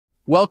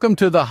Welcome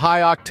to the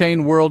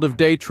high-octane world of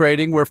day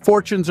trading where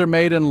fortunes are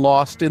made and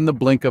lost in the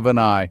blink of an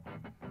eye.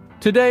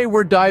 Today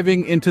we're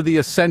diving into the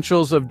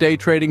essentials of day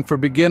trading for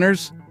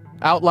beginners,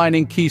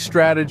 outlining key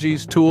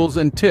strategies, tools,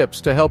 and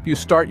tips to help you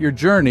start your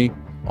journey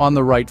on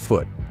the right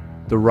foot.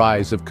 The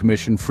rise of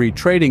commission-free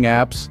trading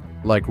apps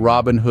like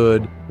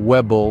Robinhood,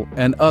 Webull,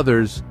 and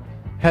others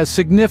has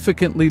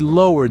significantly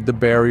lowered the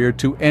barrier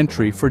to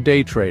entry for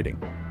day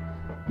trading,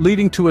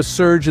 leading to a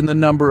surge in the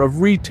number of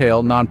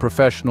retail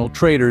non-professional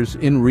traders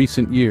in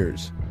recent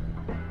years.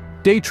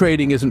 Day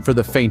trading isn't for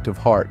the faint of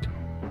heart.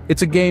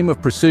 It's a game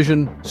of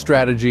precision,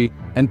 strategy,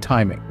 and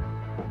timing.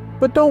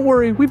 But don't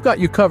worry, we've got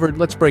you covered.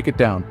 Let's break it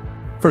down.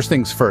 First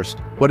things first,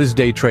 what is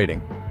day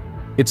trading?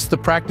 It's the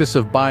practice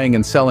of buying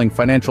and selling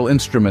financial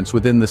instruments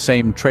within the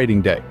same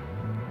trading day.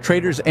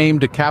 Traders aim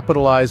to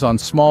capitalize on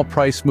small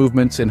price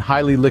movements in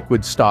highly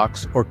liquid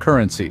stocks or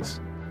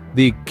currencies.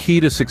 The key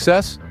to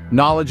success?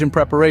 Knowledge and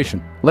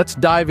preparation. Let's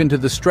dive into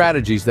the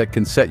strategies that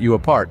can set you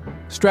apart.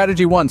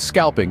 Strategy 1,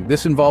 scalping.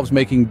 This involves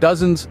making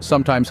dozens,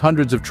 sometimes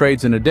hundreds of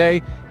trades in a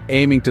day,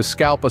 aiming to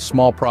scalp a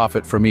small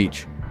profit from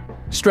each.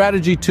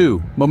 Strategy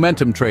 2,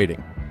 momentum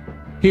trading.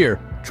 Here,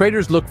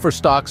 traders look for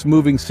stocks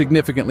moving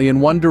significantly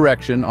in one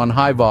direction on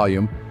high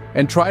volume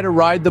and try to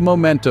ride the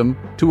momentum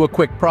to a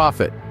quick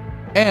profit.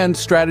 And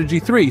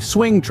strategy 3,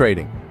 swing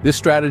trading. This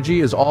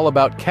strategy is all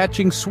about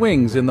catching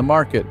swings in the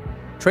market.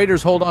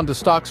 Traders hold on to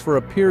stocks for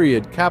a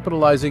period,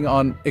 capitalizing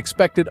on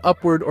expected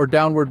upward or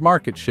downward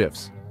market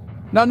shifts.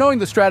 Now, knowing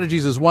the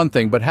strategies is one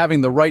thing, but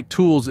having the right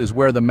tools is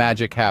where the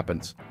magic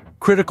happens.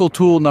 Critical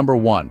tool number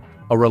 1,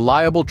 a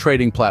reliable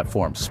trading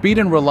platform. Speed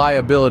and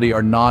reliability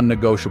are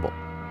non-negotiable.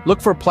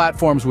 Look for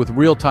platforms with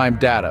real-time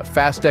data,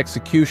 fast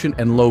execution,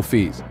 and low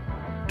fees.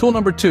 Tool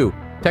number 2,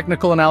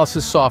 technical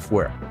analysis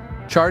software.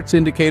 Charts,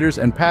 indicators,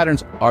 and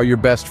patterns are your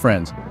best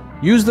friends.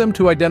 Use them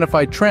to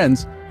identify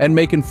trends and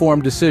make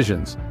informed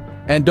decisions.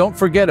 And don't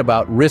forget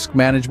about risk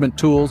management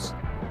tools.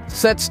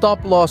 Set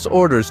stop-loss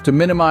orders to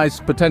minimize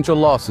potential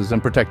losses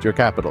and protect your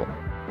capital.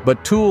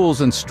 But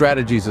tools and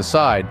strategies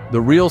aside,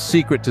 the real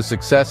secret to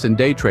success in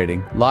day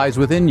trading lies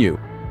within you.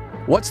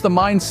 What's the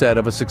mindset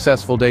of a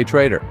successful day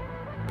trader?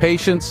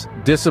 Patience,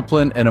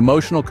 discipline, and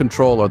emotional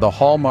control are the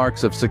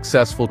hallmarks of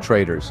successful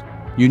traders.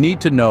 You need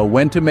to know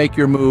when to make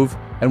your move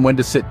and when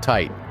to sit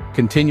tight.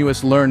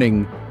 Continuous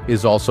learning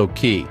is also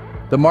key.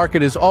 The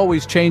market is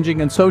always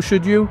changing, and so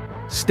should you.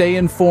 Stay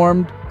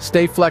informed,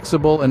 stay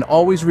flexible, and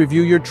always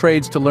review your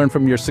trades to learn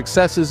from your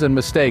successes and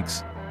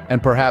mistakes.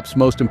 And perhaps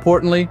most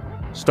importantly,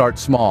 start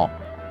small.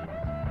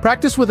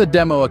 Practice with a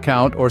demo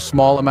account or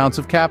small amounts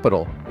of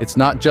capital. It's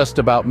not just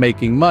about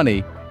making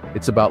money,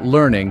 it's about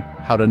learning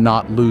how to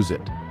not lose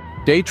it.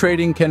 Day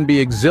trading can be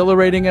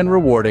exhilarating and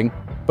rewarding,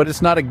 but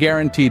it's not a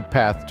guaranteed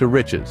path to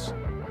riches.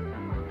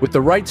 With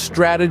the right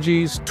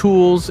strategies,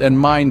 tools, and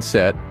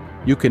mindset,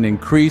 you can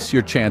increase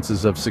your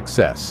chances of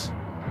success.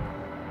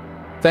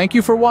 Thank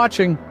you for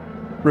watching.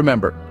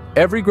 Remember,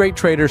 every great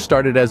trader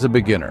started as a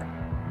beginner.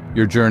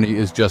 Your journey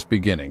is just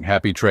beginning.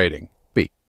 Happy trading.